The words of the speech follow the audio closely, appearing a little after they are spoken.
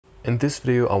In this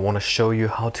video I want to show you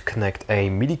how to connect a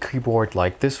MIDI keyboard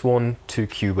like this one to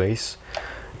Cubase.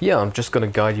 Yeah, I'm just going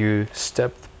to guide you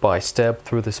step by step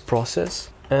through this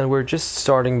process. And we're just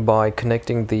starting by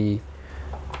connecting the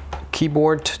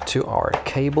keyboard to our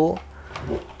cable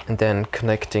and then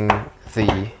connecting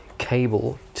the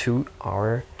cable to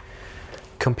our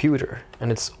computer.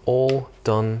 And it's all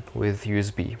done with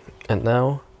USB. And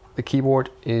now the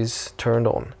keyboard is turned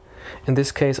on. In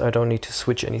this case, I don't need to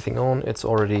switch anything on. It's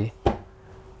already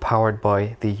powered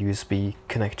by the USB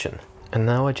connection. And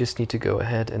now I just need to go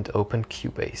ahead and open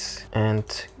Cubase and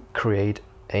create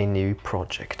a new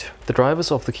project. The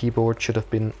drivers of the keyboard should have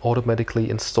been automatically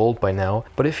installed by now,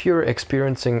 but if you're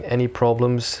experiencing any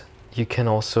problems, you can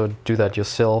also do that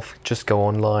yourself. Just go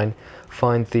online,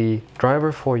 find the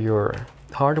driver for your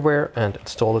hardware and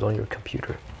install it on your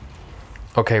computer.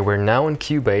 Okay, we're now in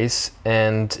Cubase,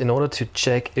 and in order to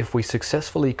check if we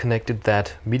successfully connected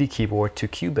that MIDI keyboard to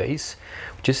Cubase,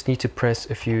 we just need to press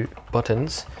a few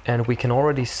buttons, and we can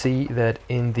already see that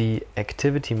in the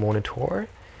activity monitor,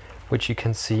 which you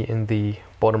can see in the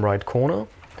bottom right corner,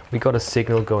 we got a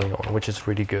signal going on, which is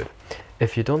really good.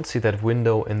 If you don't see that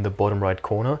window in the bottom right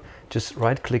corner, just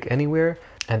right click anywhere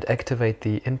and activate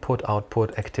the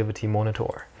input-output activity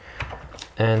monitor.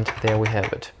 And there we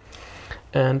have it.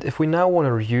 And if we now want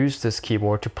to use this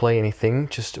keyboard to play anything,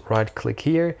 just right click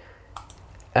here,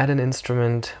 add an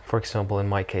instrument, for example in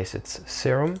my case it's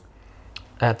Serum,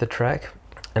 add the track,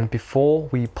 and before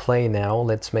we play now,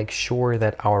 let's make sure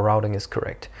that our routing is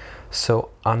correct.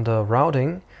 So under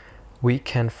routing, we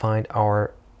can find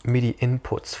our MIDI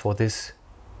inputs for this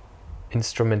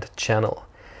instrument channel.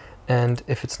 And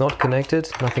if it's not connected,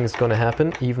 nothing is going to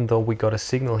happen, even though we got a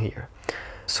signal here.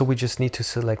 So we just need to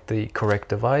select the correct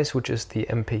device, which is the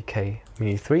MPK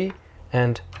Mini 3,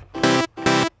 and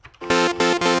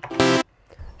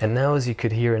now as you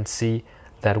could hear and see,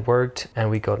 that worked and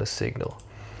we got a signal.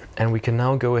 And we can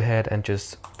now go ahead and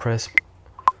just press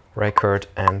record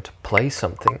and play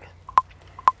something.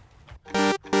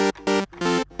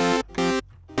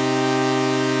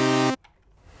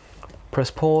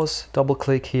 Press pause, double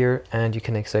click here, and you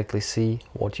can exactly see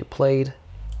what you played.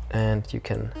 And you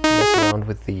can mess around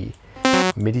with the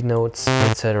MIDI notes,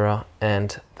 etc.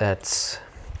 And that's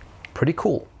pretty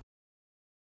cool.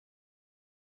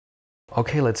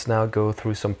 Okay, let's now go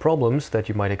through some problems that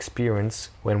you might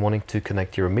experience when wanting to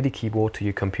connect your MIDI keyboard to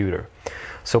your computer.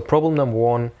 So problem number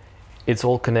one, it's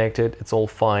all connected, it's all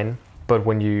fine, but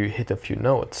when you hit a few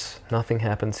notes, nothing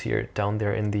happens here down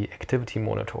there in the activity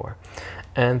monitor.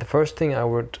 And the first thing I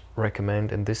would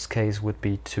recommend in this case would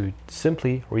be to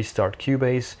simply restart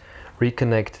Cubase,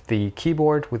 reconnect the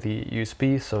keyboard with the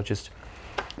USB, so just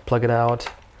plug it out,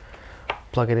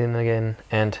 plug it in again,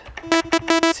 and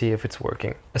see if it's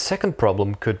working. A second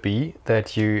problem could be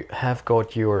that you have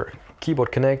got your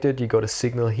keyboard connected, you got a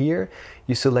signal here,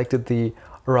 you selected the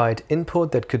right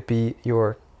input, that could be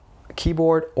your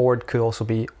keyboard, or it could also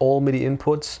be all MIDI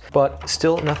inputs, but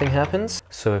still nothing happens.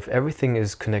 So if everything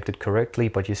is connected correctly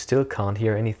but you still can't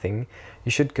hear anything,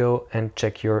 you should go and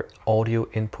check your audio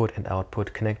input and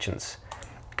output connections.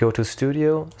 Go to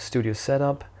Studio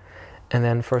Setup, and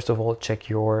then first of all check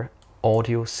your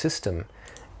audio system.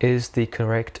 Is the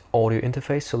correct audio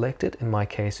interface selected? In my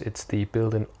case it's the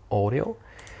built-in audio.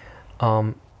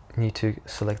 Need to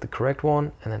select the correct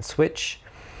one and then switch.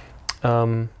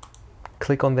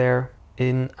 Click on there,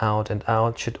 in, out, and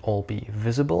out should all be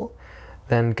visible.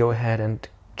 Then go ahead and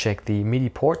check the MIDI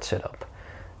port setup.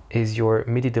 Is your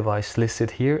MIDI device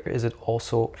listed here? Is it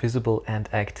also visible and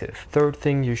active? Third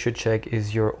thing you should check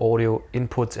is your audio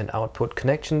inputs and output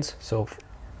connections. So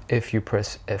if you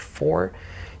press F4,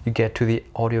 you get to the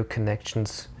audio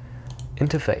connections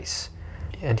interface.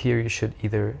 And here you should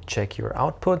either check your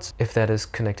outputs, if that is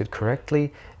connected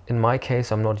correctly. In my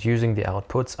case, I'm not using the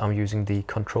outputs, I'm using the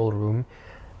control room,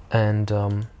 and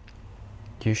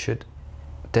you should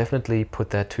definitely put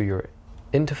that to your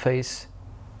interface.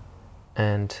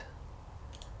 And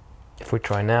if we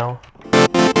try now,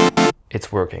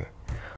 it's working.